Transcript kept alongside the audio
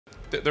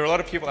there are a lot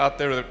of people out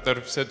there that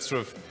have said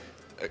sort of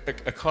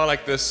a car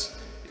like this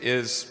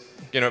is,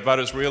 about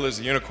as real as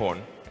a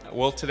unicorn.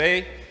 Well,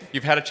 today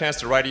you've had a chance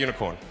to ride a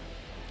unicorn,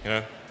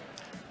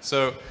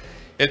 so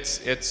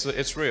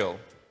it's real.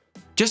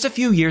 Just a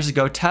few years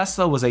ago,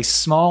 Tesla was a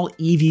small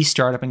EV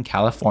startup in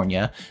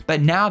California,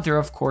 but now they're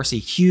of course a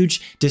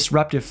huge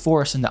disruptive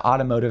force in the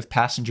automotive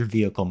passenger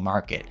vehicle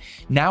market.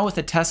 Now with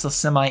the Tesla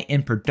Semi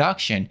in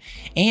production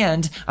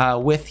and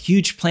with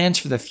huge plans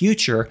for the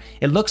future,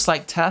 it looks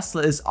like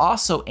Tesla is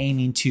also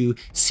aiming to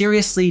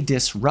seriously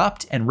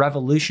disrupt and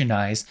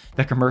revolutionize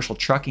the commercial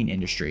trucking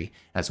industry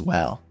as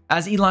well.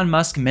 As Elon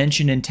Musk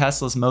mentioned in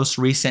Tesla's most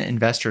recent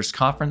investors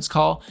conference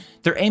call,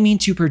 they're aiming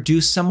to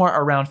produce somewhere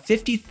around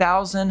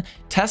 50,000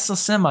 Tesla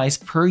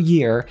semis per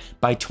year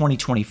by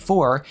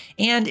 2024,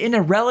 and in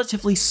a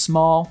relatively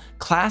small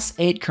Class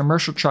 8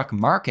 commercial truck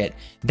market,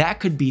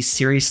 that could be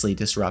seriously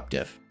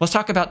disruptive. Let's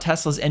talk about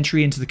Tesla's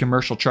entry into the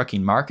commercial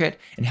trucking market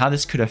and how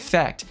this could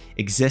affect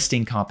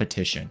existing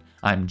competition.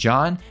 I'm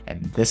John,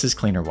 and this is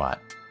Cleanerwatt.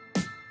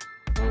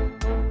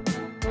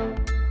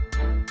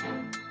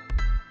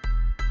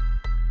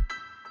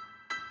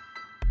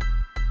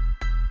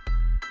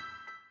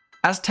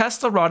 As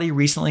Teslarati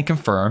recently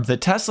confirmed, the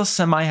Tesla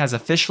Semi has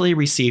officially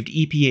received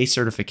EPA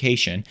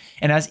certification,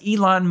 and as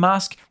Elon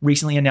Musk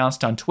recently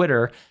announced on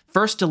Twitter,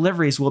 first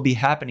deliveries will be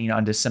happening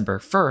on December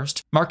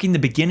 1st, marking the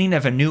beginning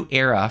of a new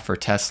era for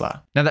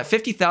Tesla. Now that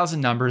 50,000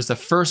 number is the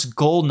first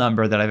goal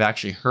number that I've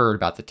actually heard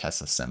about the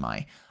Tesla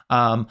Semi.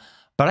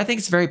 But I think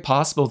it's very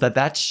possible that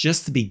that's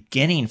just the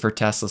beginning for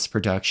Tesla's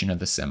production of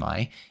the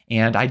Semi,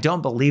 and I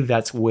don't believe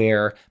that's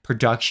where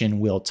production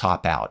will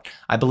top out.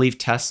 I believe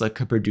Tesla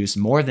could produce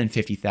more than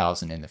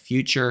 50,000 in the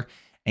future,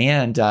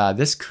 and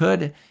this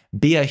could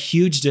be a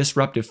huge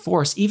disruptive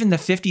force. Even the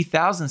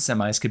 50,000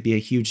 semis could be a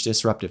huge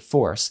disruptive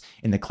force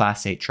in the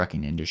Class 8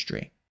 trucking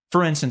industry.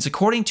 For instance,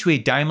 according to a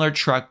Daimler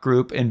Truck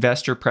Group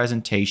investor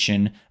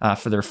presentation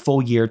for their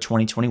full year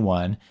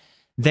 2021,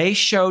 they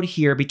showed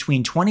here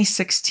between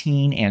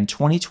 2016 and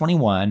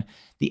 2021,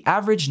 the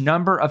average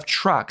number of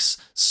trucks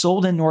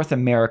sold in North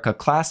America,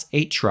 Class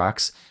 8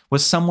 trucks,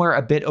 was somewhere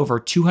a bit over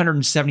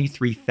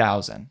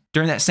 273,000.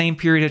 During that same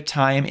period of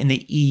time in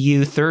the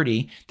EU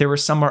 30, there were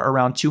somewhere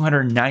around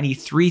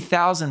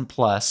 293,000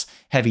 plus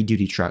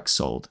heavy-duty trucks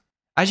sold.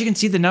 As you can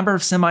see, the number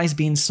of semis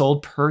being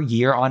sold per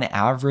year on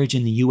average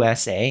in the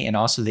USA and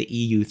also the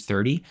EU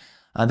 30,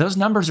 those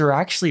numbers are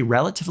actually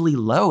relatively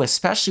low,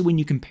 especially when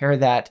you compare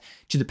that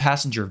to the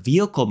passenger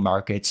vehicle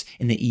markets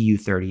in the EU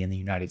 30 in the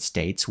United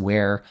States,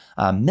 where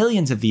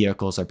millions of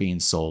vehicles are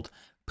being sold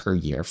per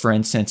year. For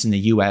instance, in the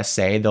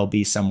USA, there'll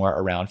be somewhere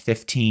around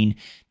 15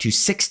 to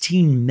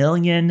 16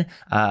 million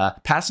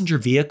passenger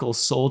vehicles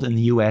sold in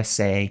the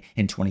USA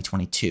in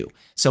 2022.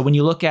 So when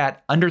you look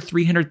at under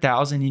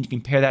 300,000 and you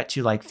compare that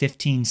to like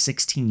 15,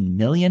 16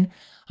 million,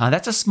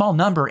 that's a small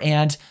number.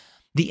 And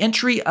the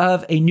entry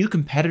of a new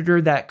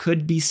competitor that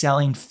could be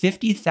selling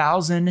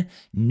 50,000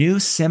 new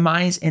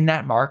semis in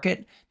that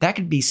market, that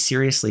could be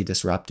seriously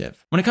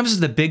disruptive. When it comes to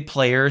the big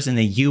players in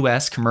the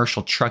US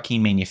commercial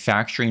trucking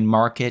manufacturing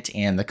market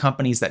and the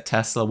companies that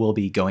Tesla will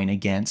be going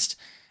against,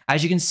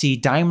 as you can see,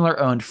 Daimler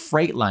owned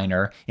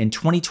Freightliner in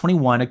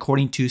 2021,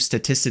 according to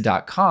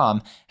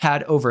Statista.com,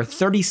 had over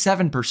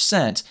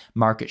 37%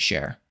 market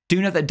share.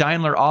 Do note that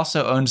Daimler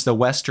also owns the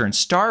Western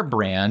Star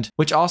brand,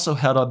 which also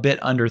held a bit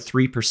under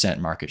 3%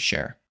 market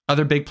share.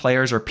 Other big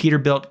players are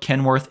Peterbilt,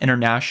 Kenworth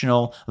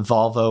International,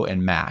 Volvo,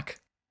 and Mack.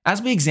 As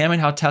we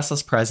examine how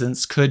Tesla's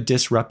presence could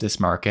disrupt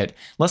this market,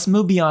 let's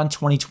move beyond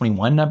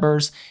 2021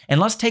 numbers, and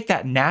let's take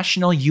that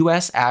national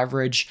US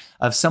average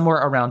of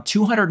somewhere around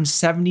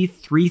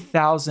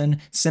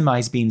 273,000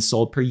 semis being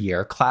sold per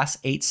year, Class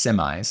 8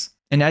 semis.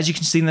 And as you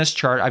can see in this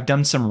chart, I've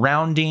done some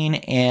rounding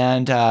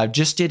and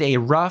just did a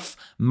rough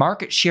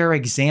market share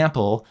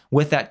example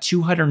with that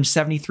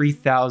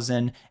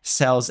 273,000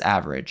 sales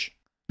average.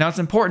 Now, it's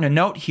important to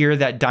note here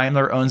that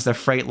Daimler owns the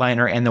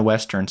Freightliner and the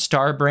Western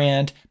Star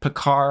brand.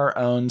 Paccar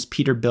owns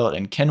Peterbilt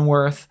and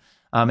Kenworth.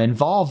 And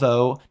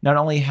Volvo not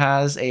only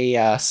has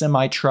a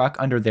semi-truck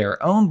under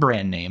their own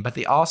brand name, but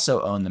they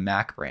also own the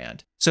Mack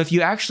brand. So if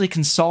you actually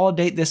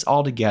consolidate this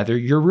all together,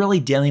 you're really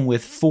dealing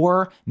with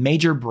 4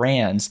 major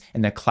brands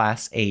in the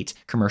Class 8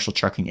 commercial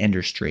trucking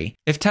industry.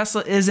 If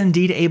Tesla is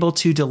indeed able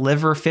to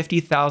deliver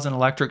 50,000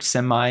 electric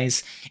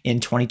semis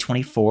in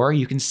 2024,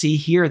 you can see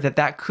here that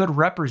that could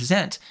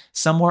represent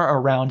somewhere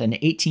around an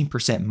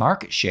 18%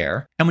 market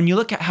share. And when you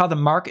look at how the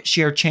market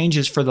share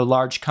changes for the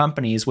large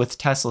companies with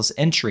Tesla's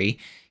entry,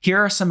 here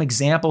are some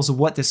examples of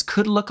what this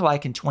could look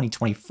like in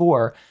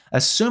 2024,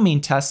 assuming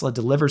Tesla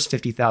delivers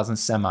 50,000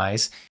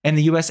 semis and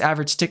the US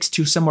average sticks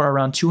to somewhere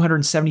around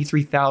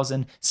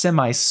 273,000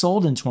 semis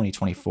sold in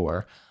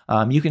 2024.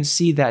 You can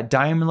see that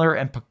Daimler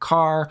and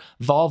Paccar,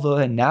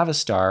 Volvo, and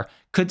Navistar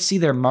could see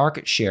their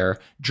market share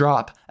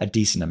drop a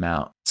decent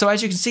amount. So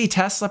as you can see,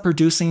 Tesla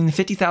producing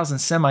 50,000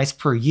 semis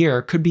per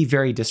year could be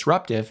very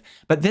disruptive,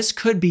 but this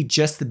could be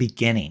just the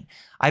beginning.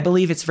 I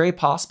believe it's very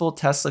possible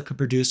Tesla could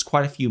produce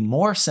quite a few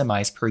more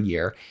semis per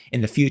year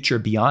in the future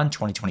beyond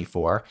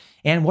 2024.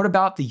 And what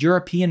about the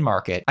European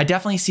market? I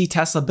definitely see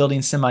Tesla building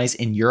semis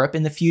in Europe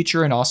in the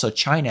future and also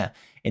China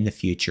in the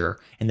future,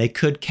 and they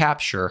could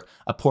capture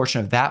a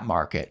portion of that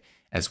market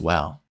as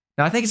well.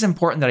 Now, I think it's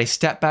important that I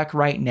step back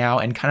right now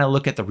and kind of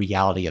look at the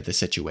reality of the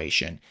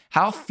situation.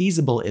 How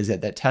feasible is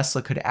it that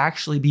Tesla could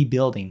actually be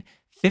building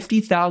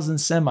 50,000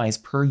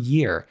 semis per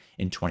year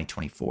in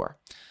 2024?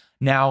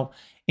 Now,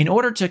 in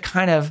order to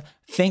kind of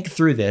think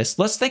through this,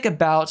 let's think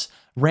about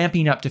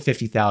ramping up to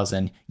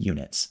 50,000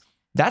 units.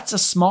 That's a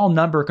small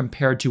number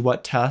compared to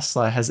what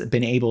Tesla has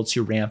been able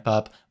to ramp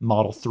up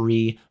Model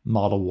 3,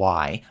 Model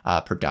Y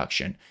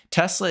production.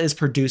 Tesla is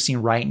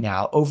producing right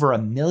now over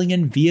 1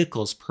 million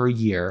vehicles per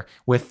year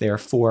with their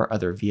 4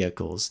 other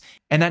vehicles.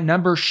 And that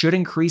number should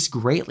increase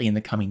greatly in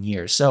the coming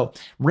years. So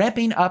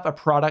ramping up a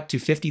product to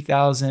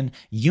 50,000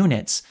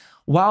 units,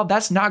 while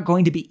that's not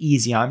going to be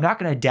easy, I'm not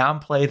going to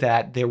downplay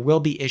that there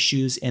will be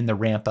issues in the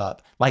ramp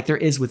up, like there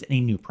is with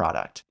any new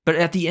product. But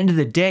at the end of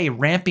the day,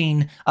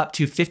 ramping up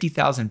to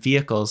 50,000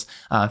 vehicles,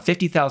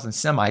 50,000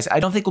 semis, I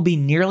don't think will be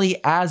nearly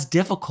as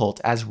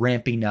difficult as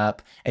ramping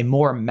up a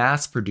more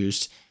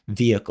mass-produced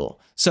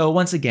vehicle. So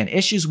once again,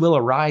 issues will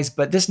arise,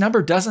 but this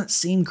number doesn't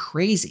seem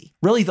crazy.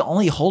 Really, the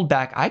only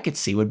holdback I could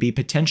see would be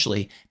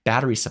potentially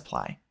battery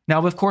supply.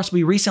 Now, of course,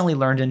 we recently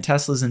learned in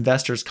Tesla's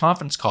investors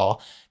conference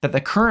call that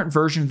the current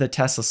version of the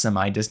Tesla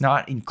Semi does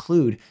not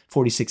include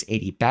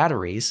 4680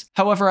 batteries.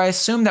 However, I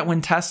assume that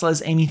when Tesla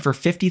is aiming for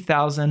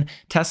 50,000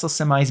 Tesla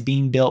Semis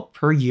being built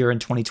per year in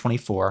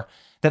 2024,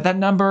 that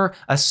number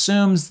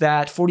assumes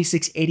that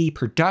 4680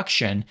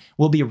 production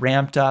will be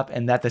ramped up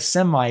and that the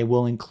Semi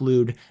will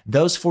include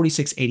those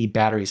 4680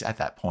 batteries at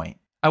that point.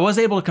 I was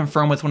able to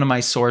confirm with one of my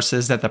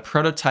sources that the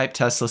prototype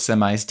Tesla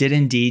semis did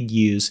indeed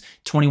use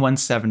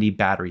 2170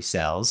 battery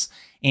cells,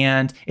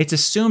 and it's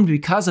assumed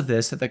because of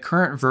this that the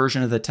current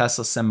version of the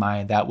Tesla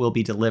Semi that will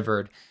be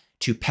delivered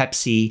to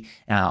Pepsi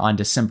on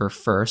December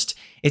 1st,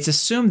 it's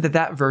assumed that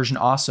that version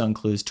also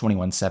includes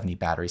 2170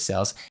 battery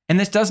cells. And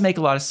this does make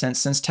a lot of sense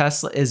since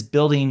Tesla is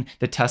building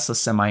the Tesla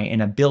Semi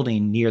in a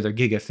building near their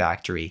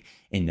Gigafactory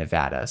in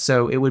Nevada.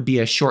 So it would be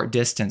a short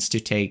distance to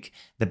take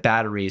the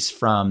batteries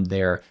from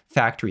their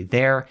factory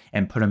there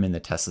and put them in the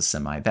Tesla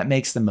Semi. That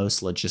makes the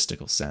most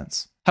logistical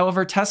sense.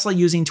 However, Tesla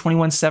using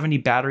 2170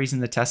 batteries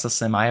in the Tesla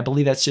Semi, I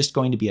believe that's just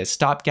going to be a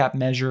stopgap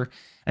measure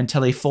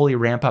until they fully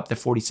ramp up the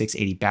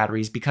 4680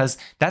 batteries, because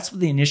that's what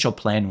the initial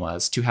plan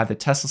was, to have the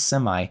Tesla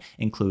Semi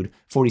include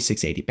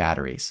 4680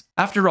 batteries.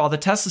 After all, the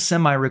Tesla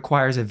Semi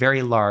requires a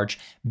very large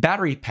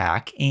battery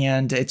pack,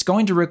 and it's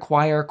going to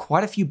require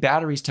quite a few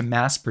batteries to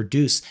mass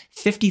produce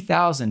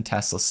 50,000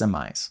 Tesla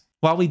Semis.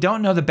 While we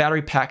don't know the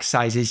battery pack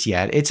sizes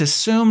yet, it's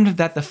assumed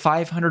that the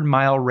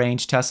 500-mile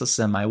range Tesla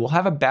Semi will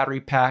have a battery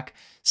pack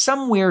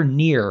somewhere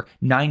near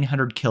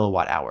 900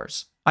 kilowatt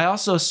hours. I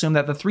also assume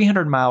that the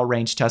 300-mile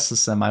range Tesla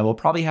Semi will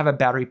probably have a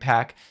battery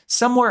pack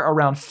somewhere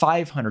around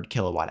 500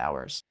 kilowatt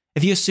hours.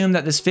 If you assume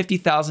that this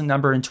 50,000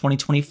 number in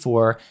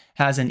 2024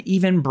 has an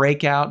even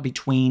breakout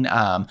between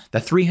the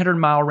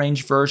 300-mile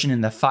range version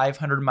and the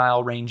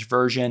 500-mile range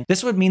version,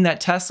 this would mean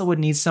that Tesla would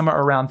need somewhere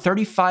around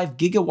 35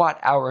 gigawatt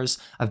hours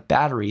of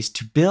batteries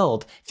to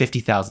build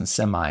 50,000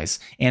 semis.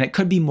 And it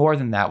could be more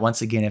than that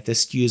once again if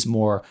this skews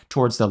more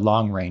towards the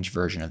long-range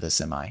version of the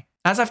Semi.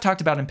 As I've talked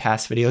about in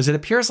past videos, it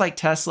appears like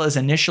Tesla is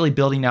initially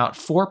building out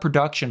 4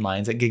 production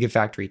lines at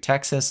Gigafactory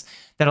Texas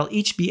that'll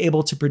each be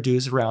able to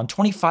produce around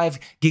 25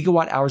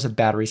 gigawatt hours of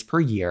batteries per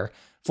year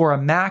for a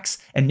max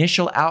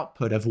initial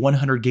output of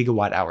 100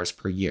 gigawatt hours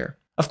per year.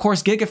 Of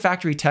course,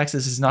 Gigafactory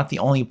Texas is not the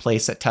only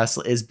place that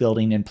Tesla is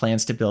building and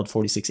plans to build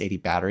 4680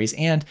 batteries,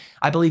 and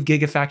I believe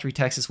Gigafactory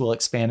Texas will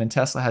expand and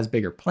Tesla has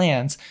bigger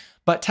plans.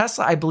 But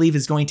Tesla, I believe,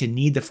 is going to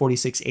need the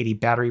 4680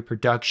 battery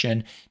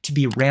production to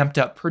be ramped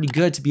up pretty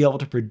good to be able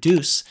to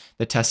produce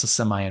the Tesla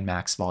Semi in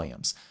max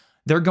volumes.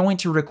 They're going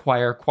to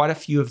require quite a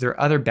few of their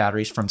other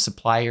batteries from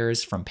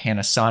suppliers, from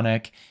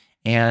Panasonic,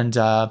 and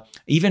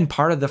even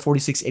part of the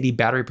 4680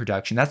 battery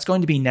production. That's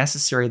going to be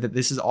necessary that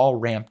this is all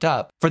ramped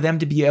up for them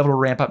to be able to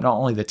ramp up not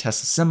only the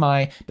Tesla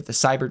Semi, but the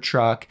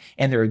Cybertruck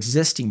and their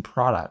existing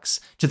products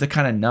to the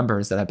kind of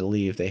numbers that I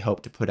believe they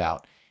hope to put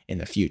out in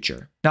the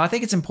future. Now, I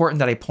think it's important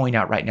that I point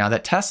out right now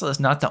that Tesla is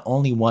not the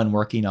only one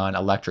working on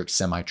electric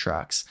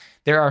semi-trucks.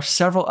 There are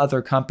several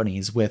other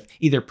companies with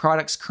either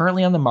products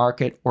currently on the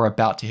market or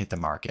about to hit the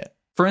market.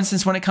 For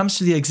instance, when it comes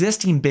to the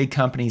existing big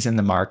companies in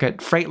the market,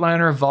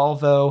 Freightliner,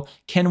 Volvo,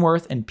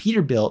 Kenworth, and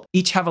Peterbilt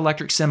each have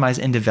electric semis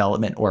in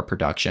development or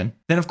production.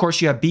 Then, of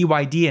course, you have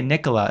BYD and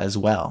Nikola as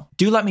well.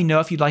 Do let me know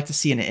if you'd like to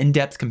see an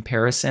in-depth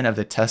comparison of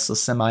the Tesla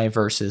Semi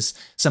versus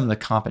some of the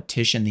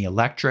competition, the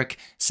electric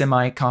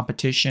semi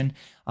competition.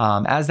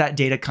 As that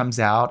data comes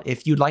out,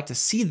 if you'd like to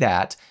see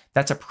that,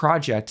 that's a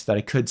project that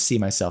I could see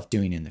myself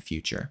doing in the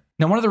future.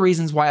 Now, one of the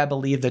reasons why I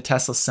believe the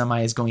Tesla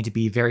Semi is going to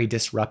be very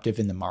disruptive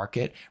in the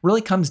market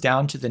really comes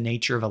down to the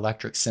nature of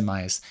electric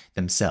semis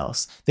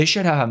themselves. They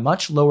should have a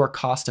much lower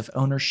cost of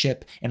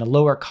ownership and a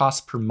lower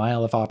cost per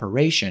mile of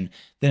operation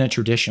than a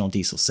traditional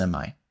diesel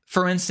semi.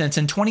 For instance,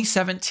 in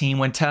 2017,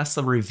 when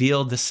Tesla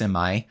revealed the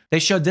Semi, they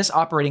showed this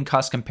operating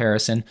cost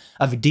comparison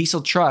of a diesel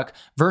truck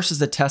versus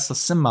the Tesla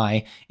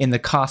Semi in the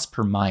cost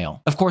per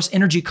mile. Of course,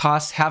 energy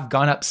costs have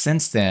gone up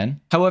since then.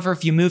 However,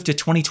 if you move to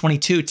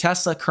 2022,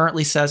 Tesla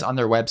currently says on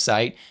their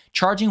website,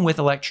 charging with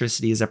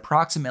electricity is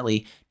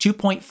approximately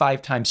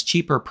 2.5 times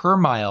cheaper per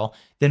mile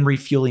than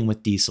refueling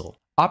with diesel.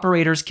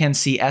 Operators can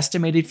see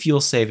estimated fuel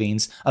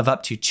savings of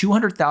up to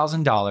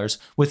 $200,000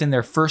 within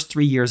their first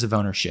 3 years of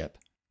ownership.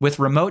 With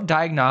remote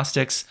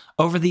diagnostics,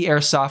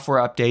 over-the-air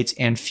software updates,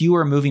 and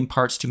fewer moving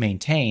parts to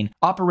maintain,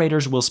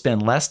 operators will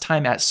spend less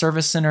time at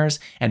service centers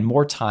and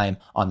more time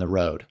on the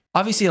road.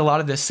 Obviously, a lot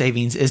of this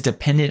savings is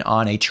dependent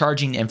on a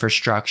charging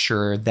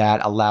infrastructure that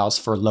allows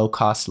for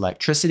low-cost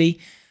electricity.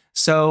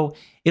 So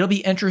it'll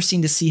be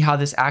interesting to see how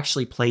this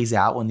actually plays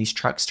out when these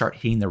trucks start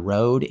hitting the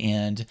road.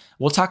 And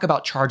we'll talk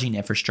about charging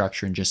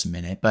infrastructure in just a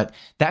minute, but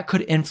that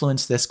could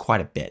influence this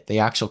quite a bit, the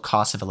actual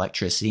cost of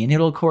electricity. And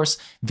it'll, of course,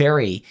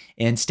 vary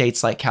in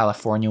states like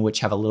California,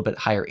 which have a little bit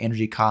higher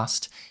energy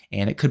cost,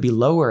 and it could be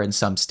lower in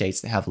some states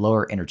that have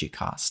lower energy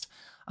cost.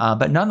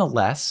 But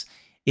nonetheless,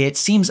 it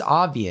seems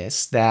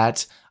obvious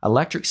that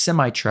electric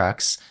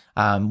semi-trucks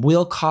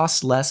will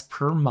cost less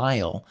per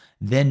mile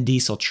than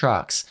diesel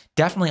trucks,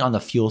 definitely on the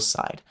fuel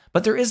side.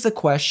 But there is the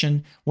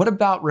question, what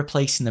about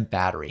replacing the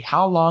battery?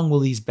 How long will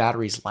these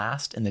batteries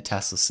last in the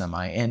Tesla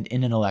Semi and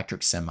in an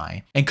electric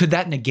semi? And could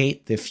that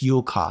negate the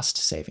fuel cost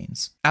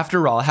savings?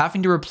 After all,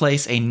 having to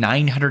replace a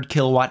 900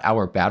 kilowatt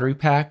hour battery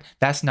pack,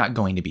 that's not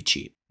going to be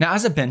cheap. Now,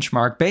 as a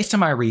benchmark, based on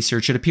my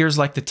research, it appears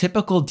like the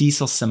typical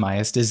diesel semi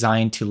is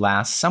designed to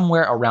last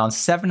somewhere around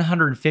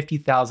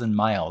 750,000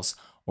 miles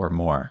or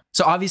more.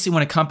 So obviously,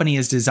 when a company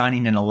is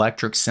designing an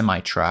electric semi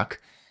truck,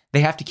 they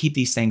have to keep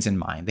these things in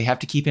mind. They have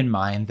to keep in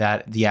mind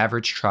that the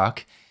average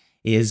truck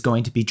is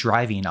going to be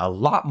driving a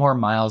lot more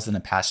miles than a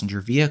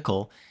passenger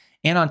vehicle.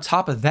 And on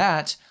top of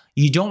that,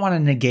 you don't want to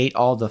negate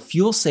all the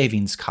fuel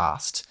savings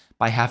cost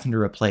by having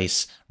to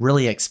replace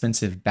really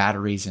expensive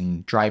batteries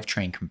and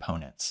drivetrain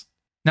components.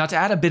 Now, to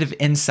add a bit of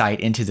insight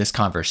into this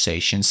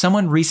conversation,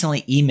 someone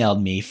recently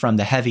emailed me from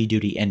the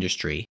heavy-duty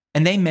industry,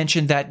 and they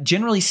mentioned that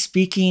generally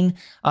speaking,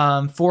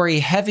 for a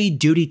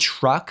heavy-duty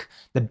truck,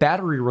 the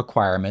battery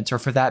requirements are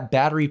for that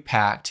battery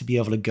pack to be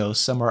able to go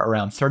somewhere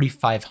around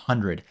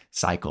 3,500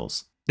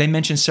 cycles. They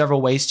mentioned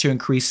several ways to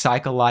increase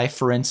cycle life,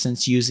 for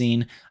instance,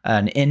 using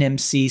an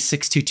NMC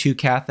 622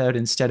 cathode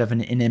instead of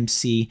an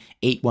NMC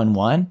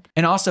 811.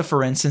 And also,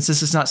 for instance,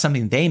 this is not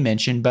something they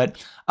mentioned,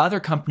 but other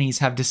companies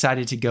have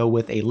decided to go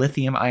with a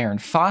lithium iron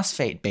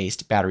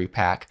phosphate-based battery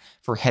pack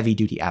for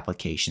heavy-duty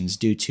applications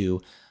due to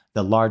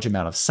the large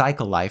amount of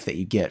cycle life that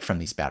you get from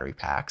these battery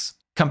packs.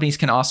 Companies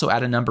can also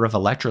add a number of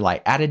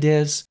electrolyte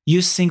additives,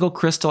 use single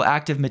crystal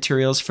active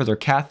materials for their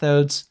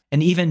cathodes,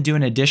 and even do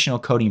an additional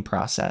coating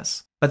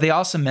process. But they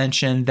also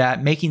mentioned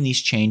that making these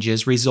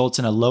changes results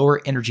in a lower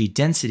energy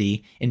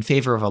density in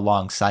favor of a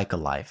long cycle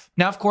life.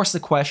 Now, of course, the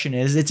question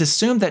is, it's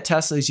assumed that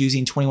Tesla is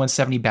using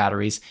 2170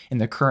 batteries in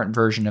the current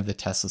version of the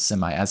Tesla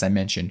Semi, as I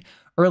mentioned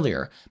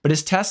earlier. But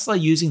is Tesla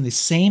using the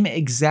same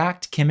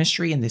exact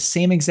chemistry and the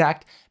same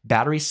exact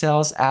battery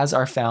cells as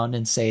are found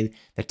in, say,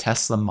 the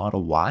Tesla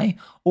Model Y?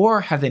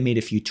 Or have they made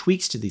a few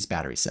tweaks to these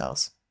battery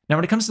cells? Now,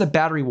 when it comes to the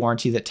battery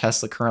warranty that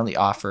Tesla currently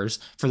offers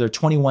for their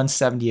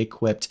 2170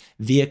 equipped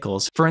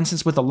vehicles, for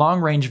instance, with the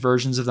long-range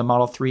versions of the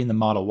Model 3 and the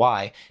Model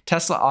Y,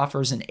 Tesla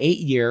offers an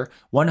 8-year,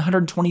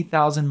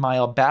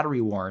 120,000-mile battery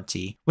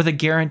warranty with a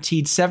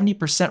guaranteed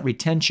 70%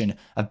 retention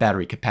of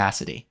battery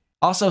capacity.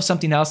 Also,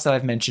 something else that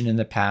I've mentioned in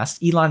the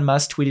past, Elon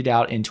Musk tweeted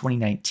out in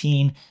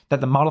 2019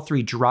 that the Model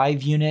 3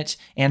 drive unit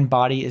and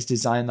body is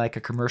designed like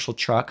a commercial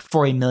truck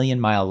for a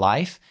 1,000,000-mile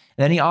life.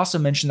 And then he also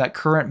mentioned that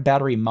current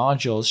battery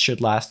modules should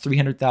last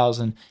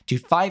 300,000 to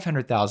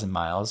 500,000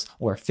 miles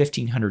or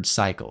 1,500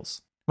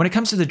 cycles. When it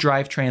comes to the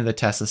drivetrain of the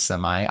Tesla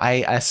Semi, I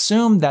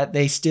assume that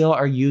they still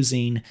are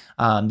using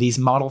these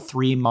Model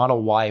 3,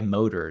 Model Y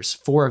motors,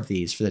 4 of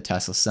these for the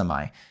Tesla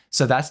Semi.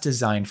 So that's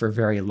designed for a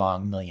very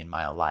long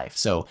 1,000,000-mile life.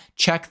 So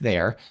check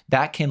there.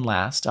 That can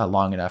last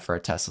long enough for a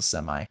Tesla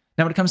Semi.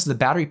 Now, when it comes to the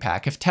battery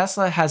pack, if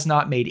Tesla has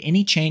not made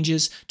any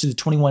changes to the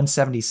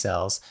 2170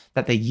 cells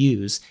that they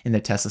use in the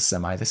Tesla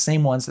Semi, the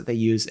same ones that they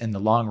use in the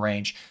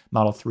long-range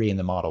Model 3 and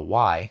the Model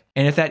Y,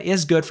 and if that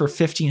is good for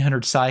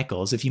 1,500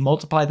 cycles, if you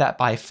multiply that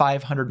by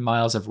 500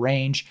 miles of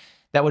range,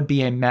 that would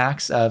be a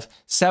max of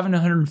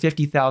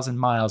 750,000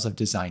 miles of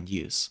designed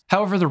use.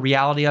 However, the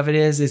reality of it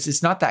is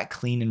it's not that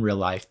clean in real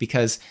life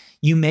because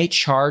you may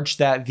charge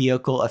that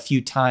vehicle a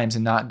few times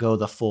and not go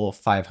the full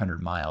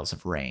 500 miles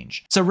of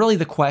range. So really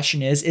the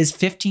question is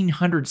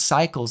 1,500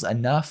 cycles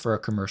enough for a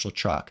commercial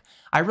truck?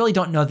 I really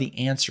don't know the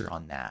answer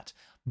on that.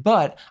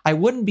 But I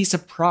wouldn't be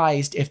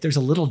surprised if there's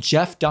a little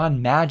Jeff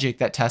Don magic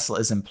that Tesla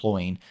is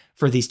employing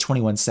for these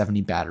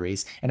 2170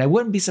 batteries. And I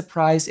wouldn't be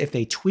surprised if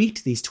they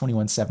tweaked these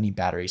 2170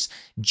 batteries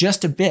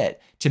just a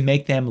bit to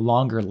make them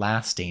longer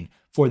lasting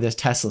for this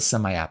Tesla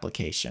Semi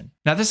application.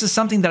 Now, this is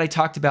something that I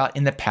talked about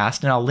in the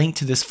past, and I'll link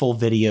to this full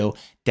video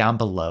down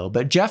below,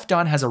 but Jeff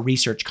Don has a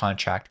research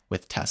contract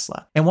with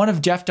Tesla. And one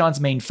of Jeff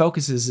Don's main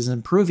focuses is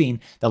improving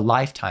the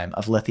lifetime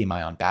of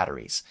lithium-ion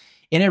batteries.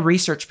 In a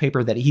research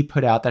paper that he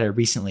put out that I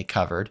recently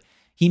covered,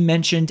 he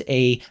mentioned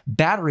a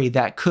battery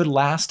that could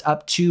last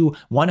up to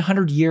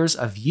 100 years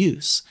of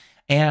use.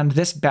 And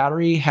this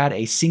battery had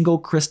a single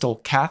crystal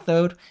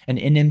cathode, an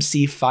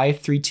NMC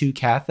 532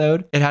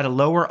 cathode. It had a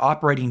lower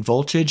operating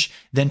voltage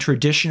than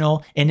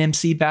traditional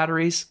NMC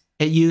batteries.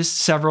 It used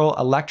several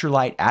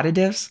electrolyte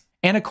additives.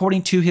 And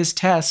according to his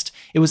test,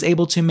 it was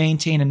able to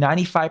maintain a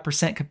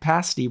 95%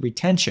 capacity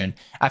retention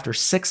after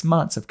 6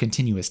 months of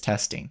continuous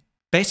testing.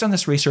 Based on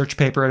this research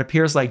paper, it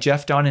appears like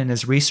Jeff Don and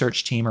his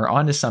research team are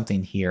onto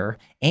something here,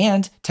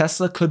 and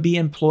Tesla could be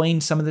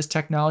employing some of this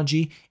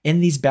technology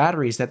in these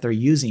batteries that they're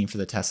using for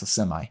the Tesla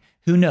Semi.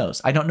 Who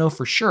knows? I don't know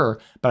for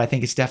sure, but I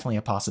think it's definitely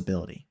a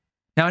possibility.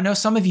 Now, I know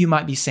some of you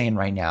might be saying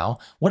right now,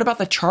 what about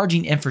the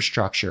charging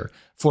infrastructure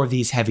for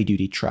these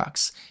heavy-duty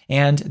trucks?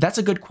 And that's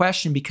a good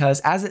question because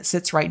as it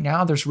sits right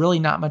now, there's really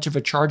not much of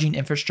a charging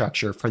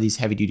infrastructure for these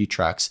heavy-duty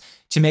trucks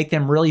to make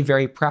them really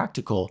very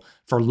practical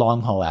for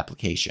long-haul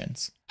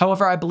applications.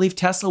 However, I believe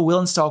Tesla will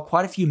install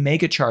quite a few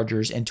mega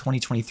chargers in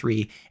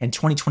 2023 and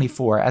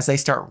 2024 as they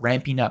start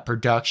ramping up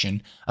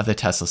production of the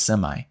Tesla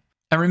Semi.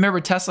 And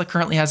remember, Tesla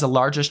currently has the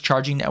largest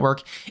charging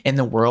network in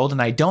the world, and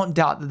I don't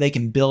doubt that they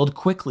can build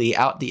quickly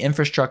out the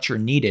infrastructure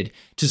needed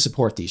to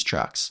support these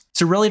trucks.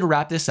 So really, to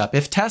wrap this up,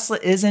 if Tesla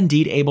is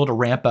indeed able to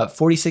ramp up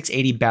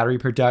 4680 battery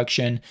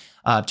production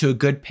to a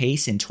good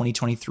pace in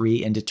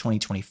 2023 into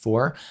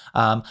 2024,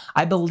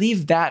 I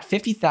believe that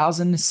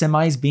 50,000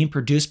 semis being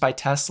produced by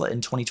Tesla in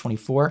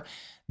 2024,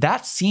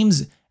 that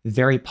seems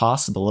very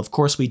possible. Of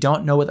course, we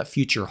don't know what the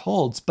future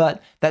holds,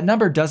 but that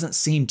number doesn't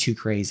seem too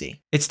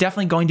crazy. It's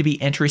definitely going to be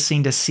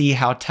interesting to see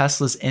how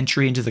Tesla's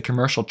entry into the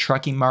commercial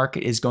trucking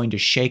market is going to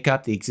shake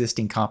up the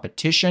existing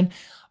competition.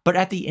 But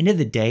at the end of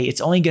the day, it's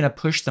only going to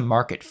push the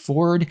market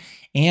forward.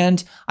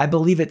 And I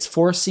believe it's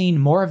forcing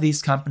more of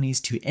these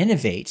companies to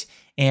innovate.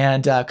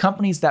 And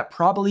companies that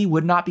probably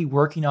would not be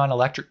working on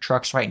electric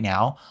trucks right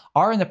now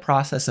are in the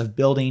process of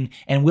building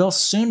and will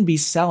soon be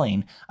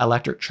selling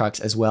electric trucks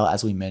as well,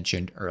 as we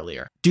mentioned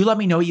earlier. Do let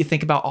me know what you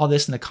think about all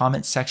this in the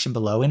comments section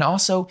below. And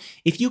also,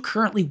 if you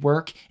currently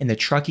work in the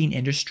trucking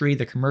industry,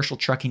 the commercial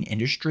trucking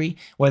industry,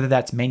 whether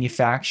that's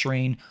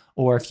manufacturing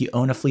or if you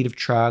own a fleet of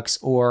trucks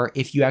or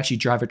if you actually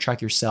drive a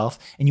truck yourself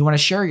and you want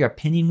to share your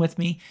opinion with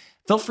me,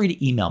 feel free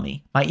to email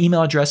me. My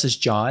email address is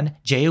john,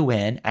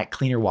 Jon, at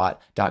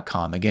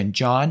cleanerwatt.com. Again,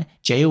 John,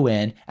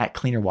 Jon, at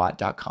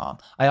cleanerwatt.com.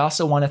 I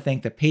also want to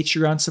thank the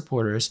Patreon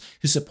supporters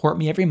who support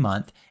me every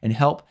month and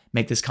help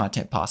make this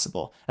content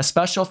possible. A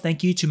special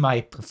thank you to my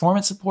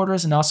performance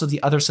supporters and also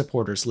the other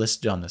supporters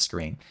listed on the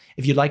screen.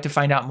 If you'd like to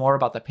find out more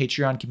about the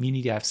Patreon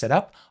community I've set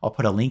up, I'll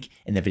put a link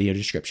in the video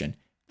description.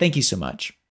 Thank you so much.